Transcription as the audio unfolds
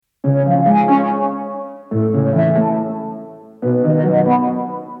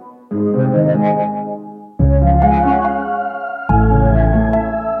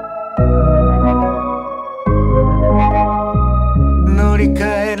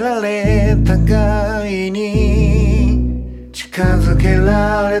互いに近づけ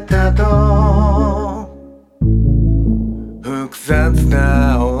られたと複雑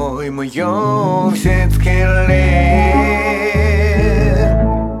な青い模様を見せつけられ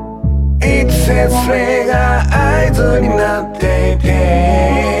いつせそれが合図になっていて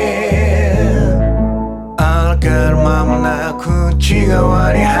あらかる間もなく内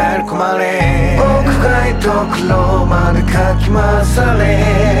側に入り込まれ奥深いところまでかき回さ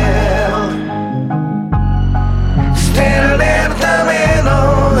れ捨てられるための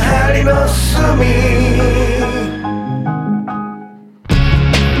針の隅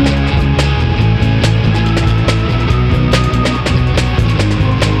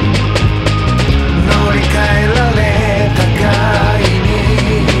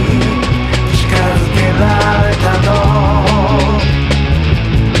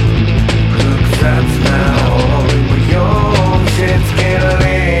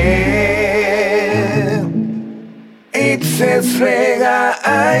それが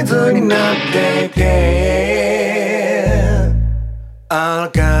合図になっていてあ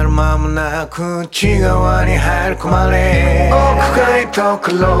らかる間もなく内側に入り込まれ奥深いと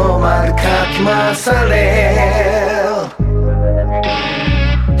ころまでかき回され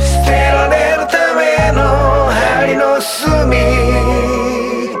捨てられるための針の隅